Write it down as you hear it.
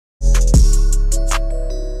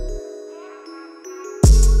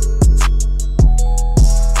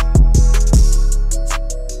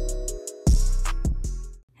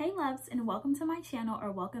welcome to my channel, or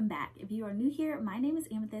welcome back. If you are new here, my name is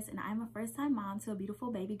Amethyst and I'm a first-time mom to a beautiful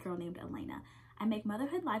baby girl named Elena. I make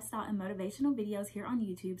motherhood, lifestyle, and motivational videos here on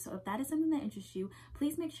YouTube, so if that is something that interests you,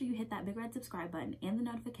 please make sure you hit that big red subscribe button and the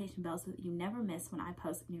notification bell so that you never miss when I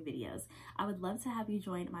post new videos. I would love to have you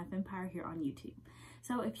join my Fempire here on YouTube.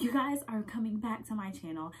 So if you guys are coming back to my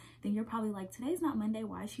channel, then you're probably like, today's not Monday,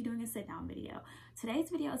 why is she doing a sit-down video? Today's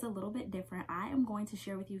video is a little bit different. I am going to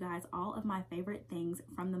share with you guys all of my favorite things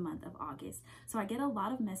from the month of August. So I get a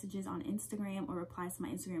lot of messages on Instagram or replies to my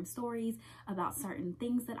Instagram stories about certain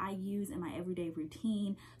things that I use in my everyday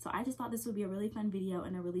routine. So I just thought this would be a really fun video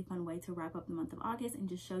and a really fun way to wrap up the month of August and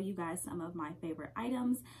just show you guys some of my favorite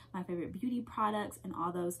items, my favorite beauty products, and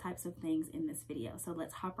all those types of things in this video. So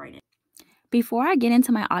let's hop right in. Before I get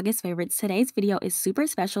into my August favorites, today's video is super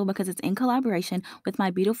special because it's in collaboration with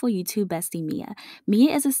my beautiful YouTube bestie, Mia.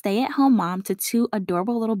 Mia is a stay-at-home mom to two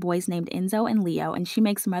adorable little boys named Enzo and Leo, and she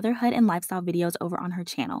makes motherhood and lifestyle videos over on her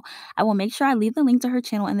channel. I will make sure I leave the link to her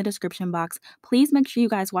channel in the description box. Please make sure you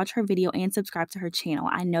guys watch her video and subscribe to her channel.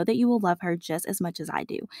 I know that you will love her just as much as I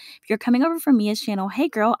do. If you're coming over from Mia's channel, hey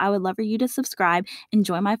girl, I would love for you to subscribe and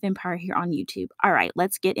join my Fempire here on YouTube. All right,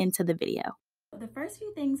 let's get into the video. The first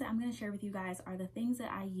few things that I'm going to share with you guys are the things that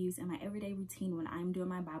I use in my everyday routine when I'm doing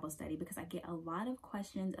my Bible study, because I get a lot of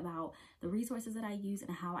questions about the resources that I use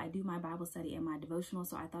and how I do my Bible study and my devotional.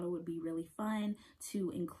 So I thought it would be really fun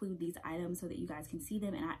to include these items so that you guys can see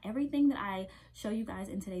them. And everything that I show you guys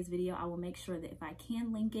in today's video, I will make sure that if I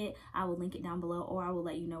can link it, I will link it down below, or I will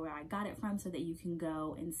let you know where I got it from so that you can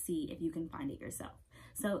go and see if you can find it yourself.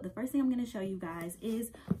 So the first thing I'm going to show you guys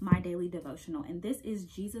is my daily devotional, and this is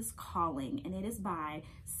Jesus Calling, and it is by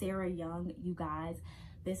Sarah Young. You guys,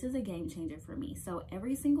 this is a game changer for me. So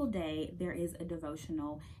every single day there is a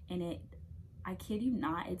devotional, and I kid you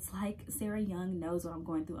not, it's like Sarah Young knows what I'm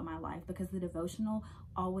going through in my life, because the devotional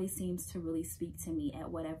always seems to really speak to me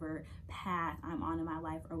at whatever path I'm on in my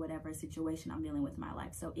life or whatever situation I'm dealing with in my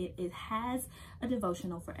life. So it has a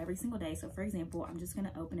devotional for every single day. So for example, I'm just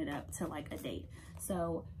going to open it up to like a date.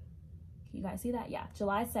 So you guys see that? Yeah,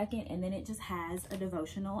 July 2nd. And then it just has a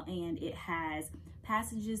devotional, and it has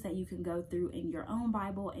passages that you can go through in your own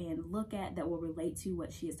Bible and look at that will relate to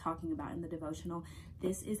what she is talking about in the devotional.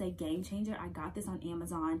 This is a game changer. I got this on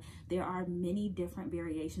Amazon. There are many different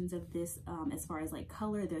variations of this as far as like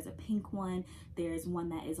color. There's a pink one. There's one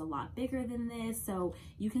that is a lot bigger than this. So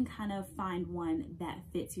you can kind of find one that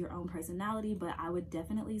fits your own personality. But I would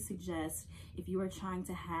definitely suggest, if you are trying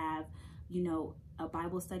to have, you know, a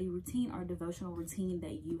Bible study routine or devotional routine,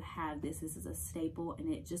 that you have this. This is a staple,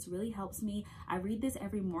 and it just really helps me. I read this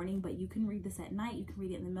every morning, but you can read this at night. You can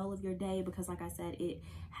read it in the middle of your day, because like I said, it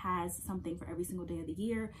has something for every single day of the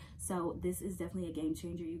year. So this is definitely a game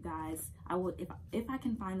changer, you guys. I will, if I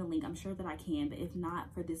can find the link, I'm sure that I can, but if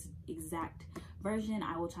not, for this exact version,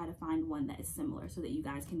 I will try to find one that is similar so that you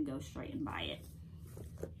guys can go straight and buy it.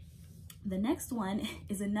 The next one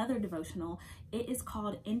is another devotional. It is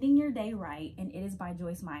called Ending Your Day Right, and it is by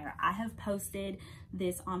Joyce Meyer. I have posted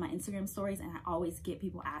this on my Instagram stories, and I always get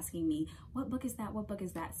people asking me, what book is that? What book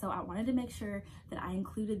is that? So I wanted to make sure that I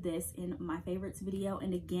included this in my favorites video.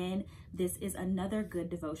 And again, this is another good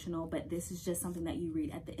devotional, but this is just something that you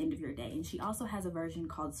read at the end of your day. And she also has a version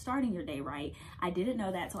called Starting Your Day Right. I didn't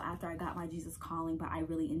know that till after I got my Jesus Calling, but I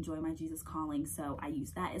really enjoy my Jesus Calling. So I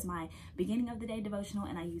use that as my beginning of the day devotional,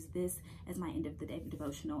 and I use this as my end of the day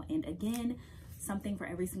devotional. And again, something for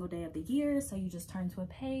every single day of the year. So you just turn to a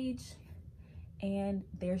page and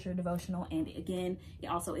there's your devotional. And again,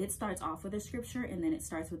 it starts off with a scripture, and then it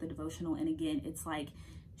starts with a devotional. And again, it's like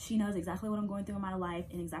she knows exactly what I'm going through in my life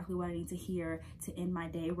and exactly what I need to hear to end my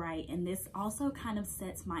day right. And this also kind of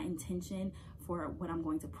sets my intention for what I'm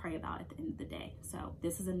going to pray about at the end of the day. So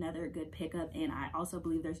this is another good pickup. And I also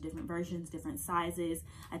believe there's different versions, different sizes.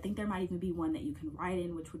 I think there might even be one that you can write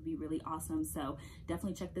in, which would be really awesome. So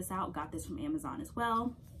definitely check this out. Got this from Amazon as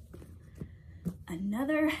well.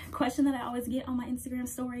 Another question that I always get on my Instagram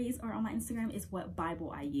stories or on my Instagram is what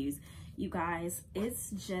Bible I use. You guys,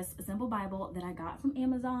 it's just a simple Bible that I got from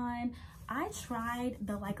Amazon. I tried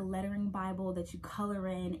the like lettering Bible that you color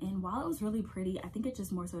in, and while it was really pretty, I think it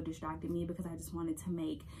just more so distracted me, because I just wanted to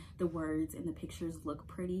make the words and the pictures look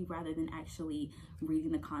pretty rather than actually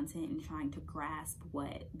reading the content and trying to grasp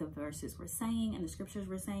what the verses were saying and the scriptures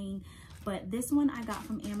were saying. But this one I got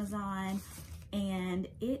from Amazon, and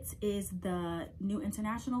it is the New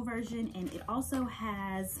International Version, and it also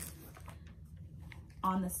has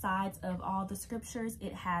on the sides of all the scriptures,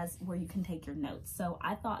 it has where you can take your notes. So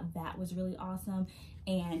I thought that was really awesome.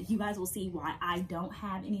 And you guys will see why I don't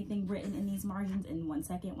have anything written in these margins in 1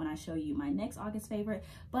 second when I show you my next August favorite.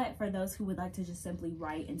 But for those who would like to just simply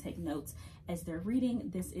write and take notes as they're reading,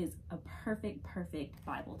 this is a perfect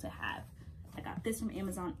Bible to have. I got this from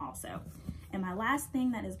Amazon also. And my last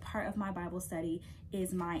thing that is part of my Bible study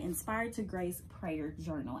is my Inspired to Grace prayer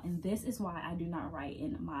journal. And this is why I do not write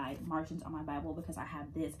in my margins on my Bible, because I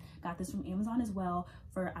have this. Got this from Amazon as well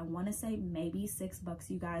for, I want to say maybe $6,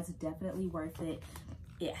 you guys. Definitely worth it.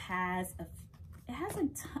 It has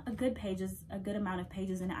a good amount of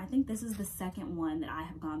pages in it. I think this is the second one that I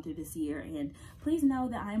have gone through this year. And please know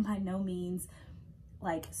that I am by no means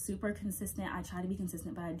like super consistent. I try to be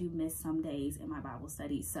consistent, but I do miss some days in my Bible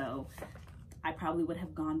study. So I probably would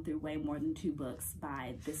have gone through way more than 2 books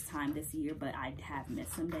by this time this year, but I have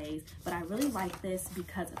missed some days. But I really like this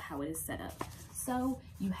because of how it is set up. So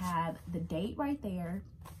you have the date right there,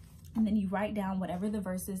 and then you write down whatever the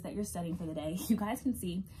verses that you're studying for the day. You guys can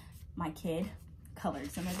see my kid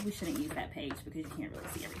colored, so maybe we shouldn't use that page because you can't really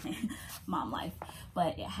see everything. Mom life.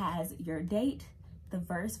 But it has your date, the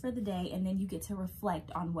verse for the day, and then you get to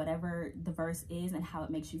reflect on whatever the verse is and how it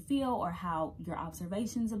makes you feel, or how your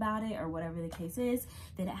observations about it, or whatever the case is.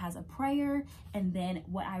 Then it has a prayer, and then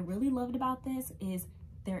what I really loved about this is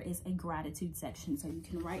there is a gratitude section, so you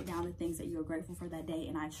can write down the things that you're grateful for that day.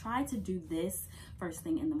 And I try to do this first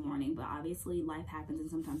thing in the morning, but obviously life happens and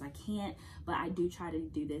sometimes I can't, but I do try to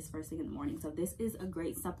do this first thing in the morning. So this is a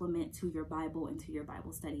great supplement to your Bible and to your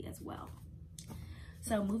Bible study as well.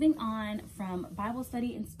 So moving on from Bible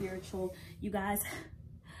study and spiritual, you guys,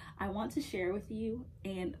 I want to share with you,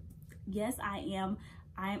 and yes, I am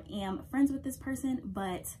friends with this person,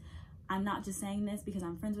 but I'm not just saying this because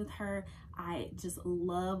I'm friends with her. I just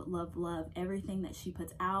love everything that she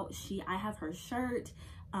puts out. I have her shirt,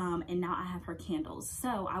 and now I have her candles.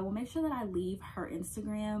 So I will make sure that I leave her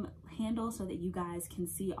Instagram handle so that you guys can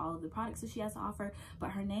see all of the products that she has to offer.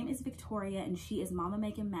 But her name is Victoria, and she is Mama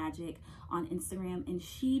Making Magic on Instagram, and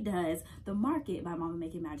she does The Market by Mama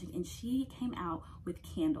Making Magic, and she came out with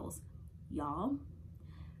candles. Y'all,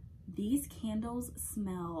 these candles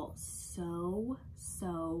smell so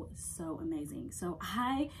amazing. So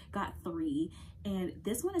I got 3, and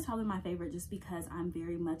this one is probably my favorite just because I'm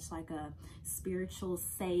very much like a spiritual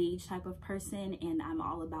sage type of person, and I'm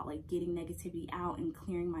all about like getting negativity out and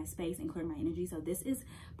clearing my space and clearing my energy. So this is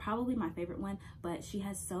probably my favorite one, but she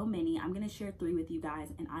has so many. I'm gonna share 3 with you guys,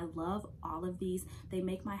 and I love all of these. They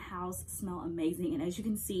make my house smell amazing, and as you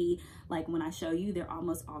can see, like when I show you, they're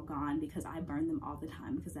almost all gone because I burn them all the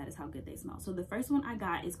time because that is how good they smell. So the first one I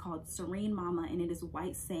got is called Serene Mama, and it is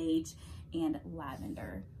white sage and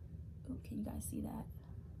lavender. Oh, can you guys see that?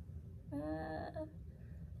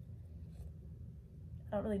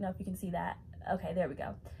 I don't really know if you can see that. Okay, there we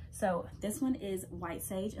go. So this one is white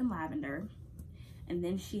sage and lavender. And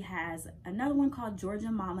then she has another one called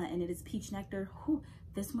Georgia Mama, and it is peach nectar. Whew,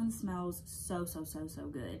 this one smells so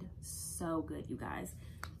good. So good, you guys.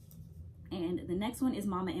 And the next one is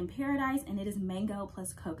Mama in Paradise, and it is mango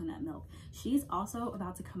plus coconut milk. She's also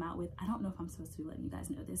about to come out with, I don't know if I'm supposed to be letting you guys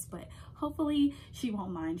know this, but hopefully she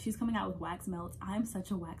won't mind. She's coming out with wax melts. I'm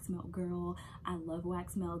such a wax melt girl. I love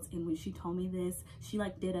wax melts. And when she told me this, she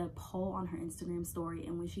like did a poll on her Instagram story.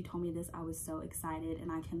 And when she told me this, I was so excited, and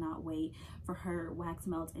I cannot wait for her wax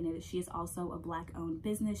melts. And she is also a Black owned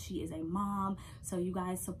business. She is a mom. So you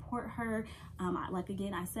guys support her. Like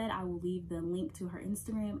again, I said, I will leave the link to her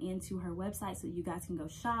Instagram and to her website so you guys can go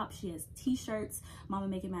shop. She has t-shirts, Mama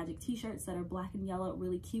Making Magic t-shirts that are black and yellow,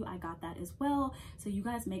 really cute. I got that as well. So you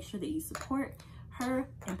guys make sure that you support her,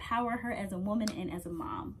 empower her as a woman and as a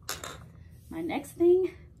mom. My next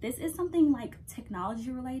thing, this is something like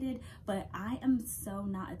technology related, but I am so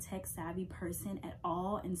not a tech savvy person at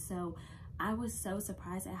all, and so I was so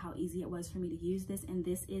surprised at how easy it was for me to use this. And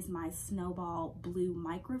this is my Snowball blue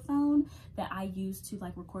microphone that I use to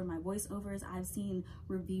like record my voiceovers. I've seen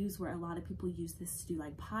reviews where a lot of people use this to do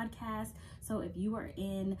like podcasts. So if you are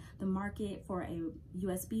in the market for a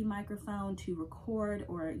USB microphone to record,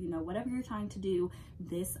 or you know, whatever you're trying to do,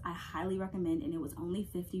 this I highly recommend. And it was only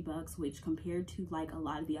 $50, which compared to like a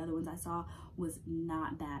lot of the other ones I saw was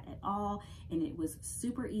not bad at all. And it was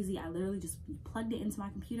super easy. I literally just plugged it into my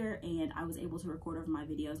computer and I was able to record over my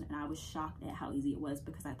videos, and I was shocked at how easy it was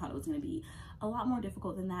because I thought it was going to be a lot more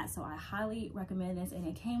difficult than that. So I highly recommend this, and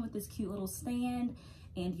it came with this cute little stand.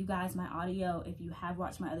 And you guys, my audio, if you have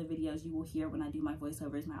watched my other videos, you will hear when I do my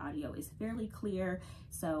voiceovers, my audio is fairly clear,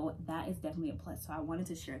 so that is definitely a plus. So I wanted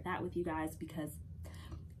to share that with you guys because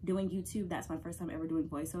doing YouTube, that's my first time ever doing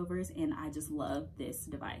voiceovers, and I just love this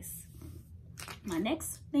device. My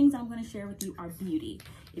next things I'm going to share with you are beauty.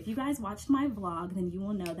 If you guys watched my vlog, then you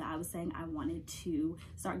will know that I was saying I wanted to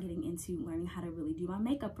start getting into learning how to really do my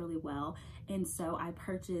makeup really well. And so I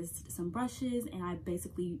purchased some brushes, and I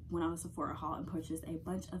basically went on a Sephora haul and purchased a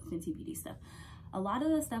bunch of Fenty Beauty stuff. A lot of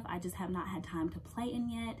the stuff I just have not had time to play in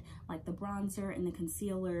yet, like the bronzer and the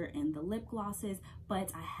concealer and the lip glosses,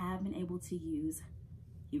 but I have been able to use,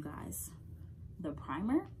 you guys, the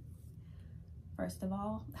primer. First of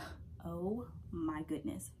all, oh my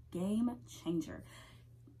goodness, game changer.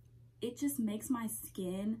 It just makes my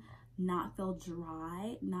skin not feel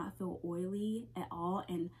dry, not feel oily at all.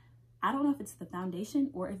 And I don't know if it's the foundation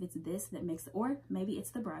or if it's this that makes it, or maybe it's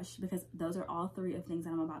the brush, because those are all three of things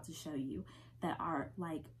that I'm about to show you that are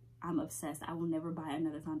like, I'm obsessed. I will never buy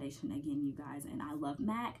another foundation again, you guys. And I love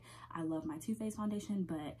MAC. I love my Too Faced foundation,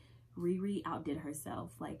 but Riri outdid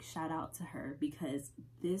herself. Like, shout out to her, because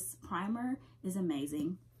this primer is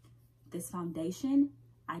amazing. This foundation,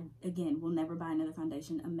 I, again, will never buy another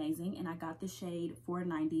foundation. Amazing. And I got the shade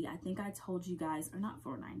 490. I think I told you guys, or not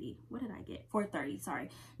 490. What did I get? 430. Sorry,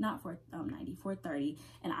 not 490, 430.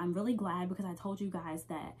 And I'm really glad, because I told you guys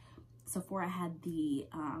that Sephora had the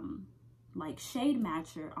like shade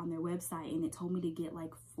matcher on their website, and it told me to get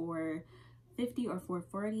like 450 or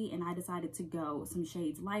 440, and I decided to go some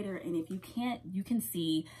shades lighter. And if you can't, you can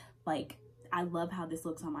see, like, I love how this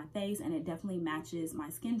looks on my face, and it definitely matches my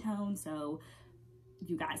skin tone. So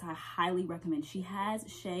you guys, I highly recommend. She has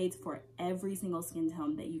shades for every single skin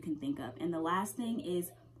tone that you can think of. And the last thing is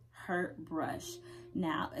her brush.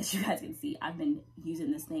 Now, as you guys can see, I've been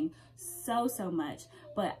using this thing so much,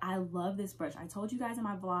 but I love this brush. I told you guys in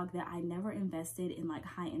my vlog that I never invested in like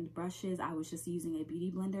high-end brushes. I was just using a beauty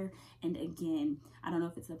blender. And again, I don't know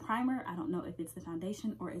if it's the primer, I don't know if it's the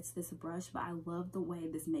foundation, or it's this brush, but I love the way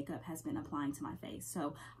this makeup has been applying to my face.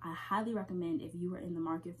 So I highly recommend, if you are in the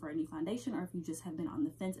market for a new foundation, or if you just have been on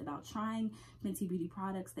the fence about trying Fenty Beauty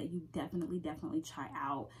products, that you definitely try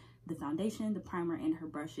out the foundation, the primer, and her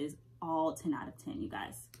brushes. All 10 out of 10, you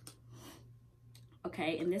guys.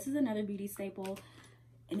 Okay, and this is another beauty staple,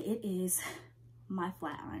 and it is my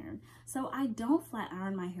flat iron. So I don't flat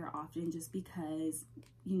iron my hair often, just because,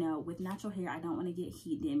 you know, with natural hair, I don't want to get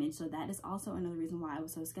heat damage. So that is also another reason why I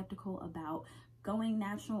was so skeptical about going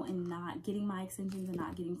natural and not getting my extensions and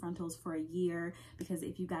not getting frontals for a year. Because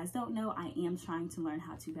if you guys don't know, I am trying to learn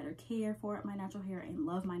how to better care for my natural hair and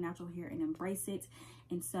love my natural hair and embrace it.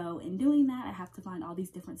 And so in doing that, I have to find all these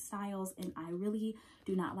different styles, and I really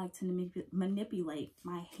do not like to manipulate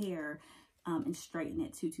my hair and straighten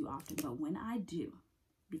it too often. But when I do,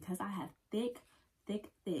 because I have thick,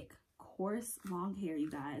 coarse, long hair, you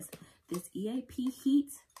guys, this EAP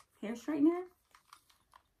Heat hair straightener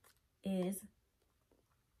is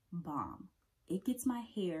bomb. It gets my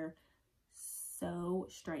hair so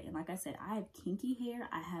straight. And like I said, I have kinky hair,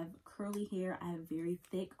 I have curly hair, I have very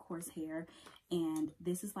thick, coarse hair, and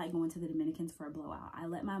this is like going to the Dominicans for a blowout. I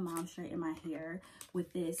let my mom straighten my hair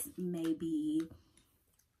with this maybe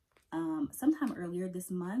sometime earlier this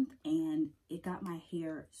month, and it got my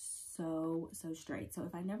hair so straight. So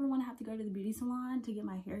if I never want to have to go to the beauty salon to get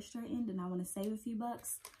my hair straightened and I want to save a few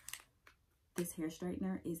bucks, this hair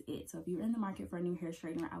straightener is it. So if you're in the market for a new hair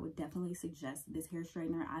straightener, I would definitely suggest this hair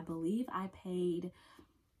straightener. I believe I paid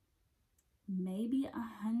maybe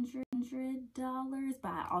 $100,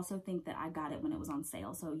 but I also think that I got it when it was on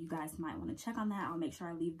sale. So you guys might want to check on that. I'll make sure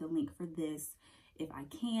I leave the link for this if I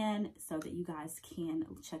can, so that you guys can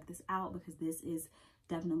check this out, because this is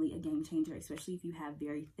definitely a game changer, especially if you have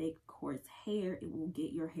very thick, coarse hair. It will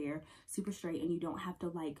get your hair super straight, and you don't have to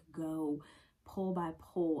like go pull by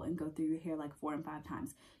pull and go through your hair like 4 and 5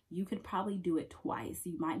 times. You could probably do it twice.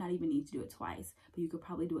 You might not even need to do it twice, but you could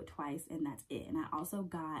probably do it twice, and that's it. And I also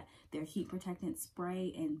got their heat protectant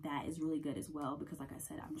spray, and that is really good as well, because like I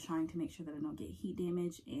said, I'm trying to make sure that I don't get heat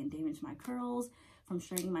damage and damage my curls from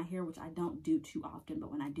straightening my hair, which I don't do too often,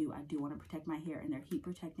 but when I do want to protect my hair, and their heat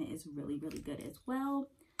protectant is really good as well.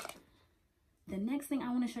 The next thing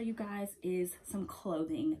I want to show you guys is some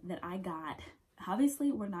clothing that I got.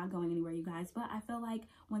 Obviously, we're not going anywhere, you guys, but I feel like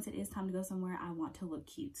once it is time to go somewhere, I want to look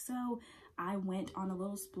cute. So I went on a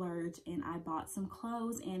little splurge and I bought some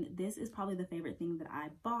clothes, and this is probably the favorite thing that I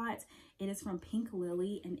bought. It is from Pink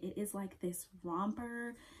Lily, and it is like this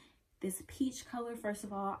romper, this peach color. First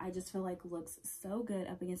of all, I just feel like looks so good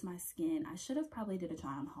up against my skin. I should have probably did a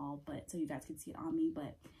try on haul, but so you guys could see it on me,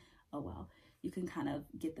 but oh well. You can kind of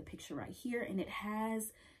get the picture right here, and it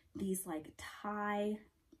has these like tie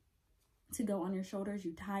to go on your shoulders.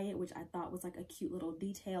 You tie it, which I thought was like a cute little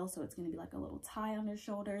detail, so it's going to be like a little tie on your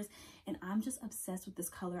shoulders. And I'm just obsessed with this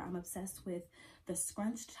color. I'm obsessed with the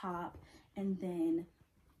scrunched top, and then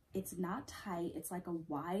it's not tight. It's like a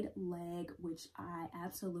wide leg, which I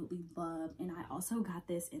absolutely love. And I also got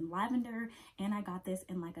this in lavender, and I got this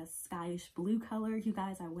in like a skyish blue color. You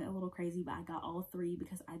guys, I went a little crazy, but I got all three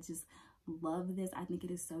because I just love this. I think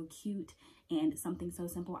it is so cute and something so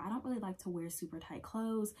simple. I don't really like to wear super tight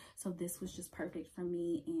clothes, so this was just perfect for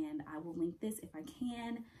me, and I will link this if I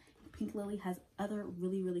can. Pink Lily has other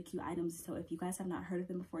really cute items, so if you guys have not heard of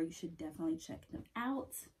them before, you should definitely check them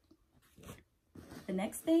out. The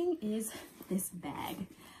next thing is this bag.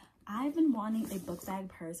 I've been wanting a book bag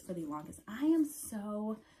purse for the longest. I am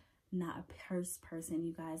so not a purse person,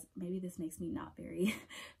 you guys. Maybe this makes me not very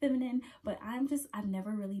feminine, but I've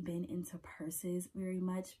never really been into purses very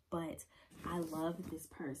much, but I love this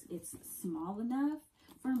purse. It's small enough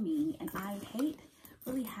for me, and I hate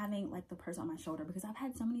really having like the purse on my shoulder because I've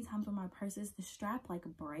had so many times where my purses, the strap like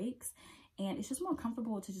breaks, and it's just more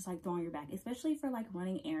comfortable to just like throw on your back, especially for like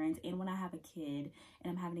running errands. And when I have a kid and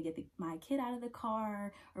I'm having to get my kid out of the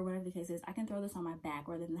car or whatever the case is, I can throw this on my back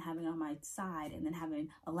rather than having it on my side and then having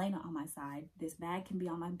Elena on my side. This bag can be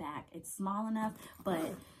on my back. It's small enough,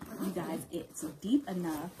 but you guys, it's deep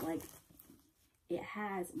enough. Like, it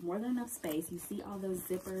has more than enough space. You see all those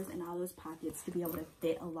zippers and all those pockets to be able to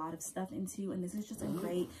fit a lot of stuff into. And this is just a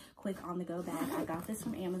great quick on-the-go bag. I got this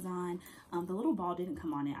from Amazon. The little ball didn't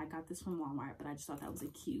come on it. I got this from Walmart, but I just thought that was a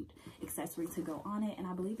cute accessory to go on it. And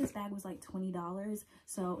I believe this bag was like $20,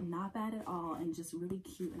 so not bad at all, and just really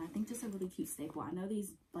cute. And I think just a really cute staple. I know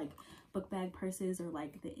these like book bag purses are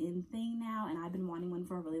like the in thing now, and I've been wanting one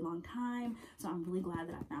for a really long time, so I'm really glad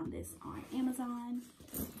that I found this on Amazon.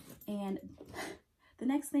 And the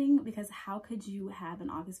next thing, because how could you have an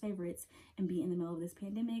August favorites and be in the middle of this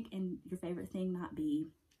pandemic and your favorite thing not be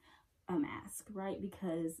a mask, right?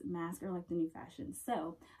 Because masks are like the new fashion.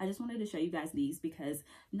 So I just wanted to show you guys these, because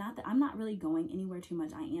not that I'm not really going anywhere too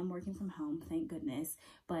much. I am working from home, thank goodness.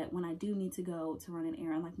 But when I do need to go to run an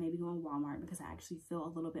errand, like maybe go in Walmart, because I actually feel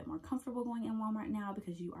a little bit more comfortable going in Walmart now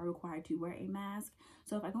because you are required to wear a mask.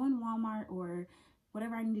 So if I go in Walmart or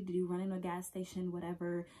whatever I need to do, run in a gas station,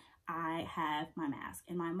 whatever, I have my mask.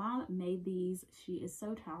 And my mom made these. She is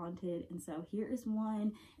so talented. And so here is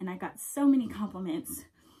one, and I got so many compliments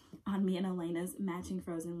on me and Elena's matching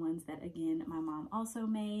Frozen ones that, again, my mom also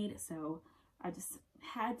made. So I just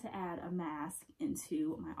had to add a mask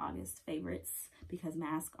into my August favorites because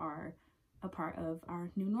masks are a part of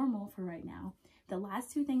our new normal for right now. The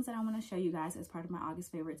last two things that I want to show you guys as part of my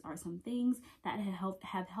August favorites are some things that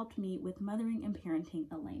have helped me with mothering and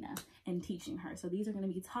parenting Elena and teaching her. So these are going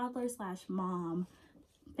to be toddler/mom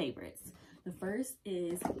favorites. The first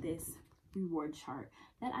is this reward chart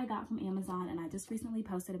that I got from Amazon, and I just recently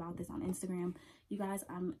posted about this on Instagram. You guys,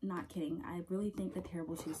 I'm not kidding. I really think the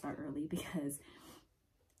terrible should start early, because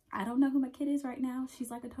I don't know who my kid is right now.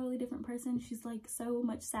 She's like a totally different person. She's like so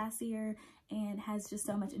much sassier and has just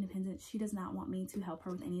so much independence. She does not want me to help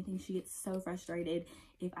her with anything. She gets so frustrated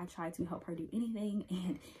if I try to help her do anything,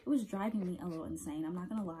 and it was driving me a little insane, I'm not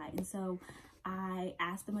gonna lie. And so I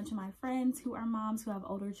asked a bunch of my friends who are moms who have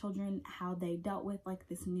older children how they dealt with like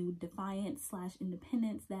this new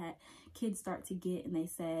defiance/independence that kids start to get, and they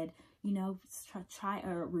said, you know, try a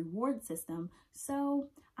reward system. So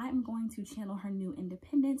I'm going to channel her new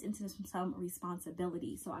independence into some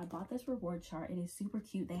responsibility. So I bought this reward chart. It is super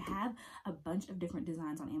cute. They have a bunch of different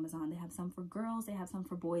designs on Amazon. They have some for girls, they have some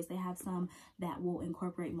for boys, they have some that will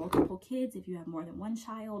incorporate multiple kids if you have more than one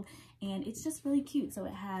child, and it's just really cute. So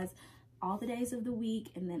it has all the days of the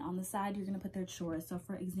week, and then on the side you're going to put their chores. So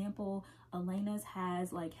for example, Elena's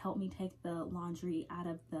has like help me take the laundry out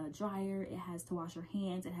of the dryer, it has to wash her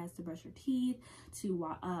hands, it has to brush her teeth,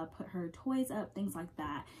 to put her toys up, things like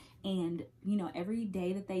that. And you know, every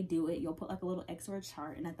day that they do it, you'll put like a little extra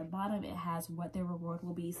chart, and at the bottom it has what their reward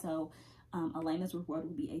will be. So Elena's reward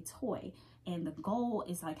will be a toy, and the goal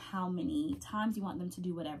is like how many times you want them to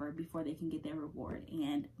do whatever before they can get their reward,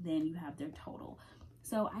 and then you have their total.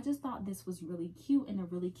 So I just thought this was really cute, and a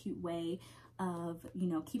really cute way of, you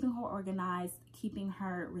know, keeping her organized, keeping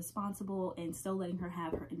her responsible, and still letting her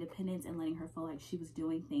have her independence and letting her feel like she was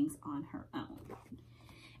doing things on her own.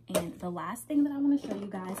 And the last thing that I want to show you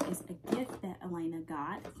guys is a gift that Elena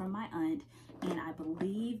got from my aunt, and I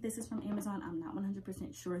believe this is from Amazon. I'm not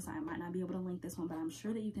 100% sure, so I might not be able to link this one, but I'm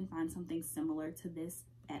sure that you can find something similar to this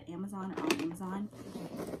at Amazon or on Amazon.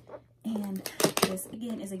 And this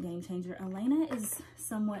again is a game changer. Elena is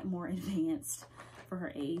somewhat more advanced for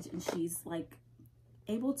her age, and she's like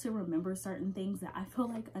able to remember certain things that I feel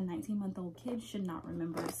like a 19-month-old kid should not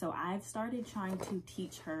remember. So I've started trying to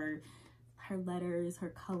teach her her letters, her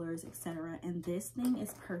colors, etc. And this thing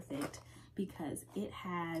is perfect because it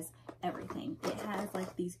has everything. It has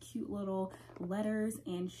like these cute little letters,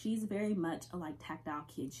 and she's very much a like tactile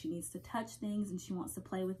kid. She needs to touch things and she wants to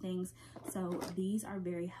play with things. So these are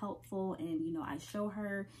very helpful, and you know, I show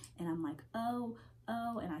her and I'm like, oh,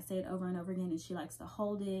 and I say it over and over again, and she likes to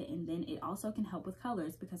hold it. And then it also can help with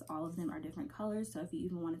colors because all of them are different colors. So if you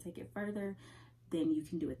even want to take it further, then you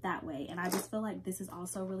can do it that way. And I just feel like this is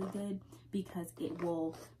also really good because it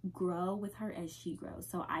will grow with her as she grows.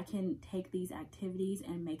 So I can take these activities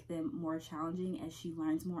and make them more challenging as she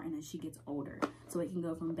learns more and as she gets older. So it can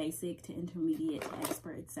go from basic to intermediate to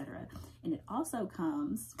expert, etc. And it also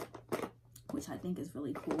comes, which I think is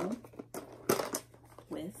really cool,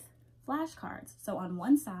 with flashcards. So on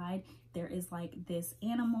one side there is like this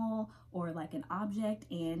animal or like an object,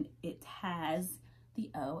 and it has the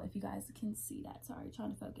O, if you guys can see that. Sorry,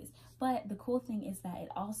 trying to focus. But the cool thing is that it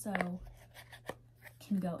also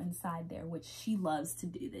can go inside there, which she loves to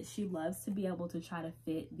do this. She loves to be able to try to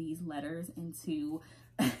fit these letters into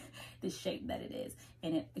the shape that it is.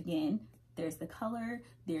 And it, again, there's the color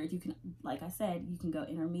there. You can, like I said, you can go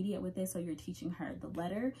intermediate with this. So you're teaching her the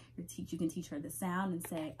letter, you can teach her the sound and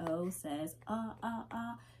say O says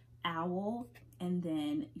owl, and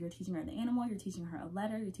then you're teaching her the animal, you're teaching her a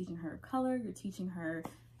letter, you're teaching her a color, you're teaching her,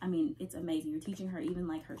 I mean, it's amazing. You're teaching her even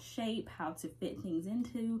like her shape, how to fit things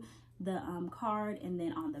into the card. And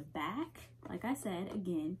then on the back, like I said,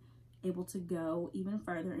 again, able to go even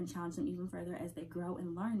further and challenge them even further as they grow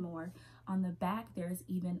and learn more. On the back, there's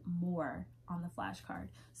even more on the flashcard.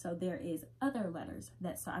 So there is other letters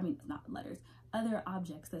that start, I mean, not letters, other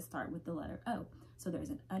objects that start with the letter O. So there's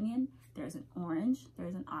an onion, there's an orange,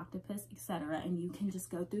 there's an octopus, etc. And you can just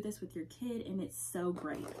go through this with your kid, and it's so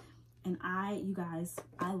great. And you guys,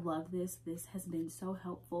 I love this. This has been so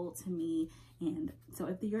helpful to me. And so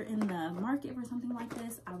if you're in the market for something like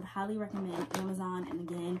this, I would highly recommend Amazon. And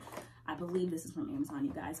again, I believe this is from Amazon,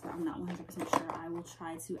 you guys, but I'm not 100% sure. I will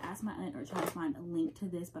try to ask my aunt or try to find a link to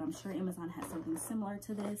this, but I'm sure Amazon has something similar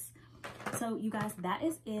to this. So you guys, that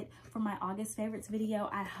is it for my August favorites video.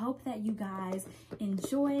 I hope that you guys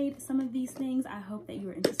enjoyed some of these things. I hope that you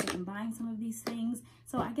were interested in buying some of these things.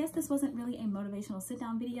 So I guess this wasn't really a motivational sit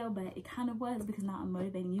down video, but it kind of was, because now I'm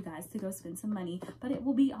motivating you guys to go spend some money. But it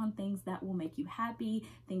will be on things that will make you happy,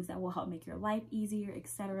 things that will help make your life easier,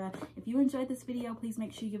 etc. If you enjoyed this video, please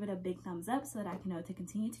make sure you give it a big thumbs up so that I can know to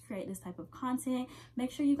continue to create this type of content.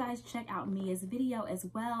 Make sure you guys check out Mia's video as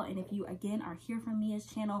well. And if you again are here from Mia's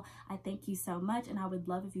channel, I thank you so much, and I would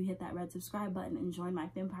love if you hit that red subscribe button and join my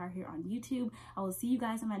Fempire here on YouTube. I will see you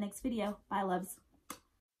guys in my next video. Bye, loves.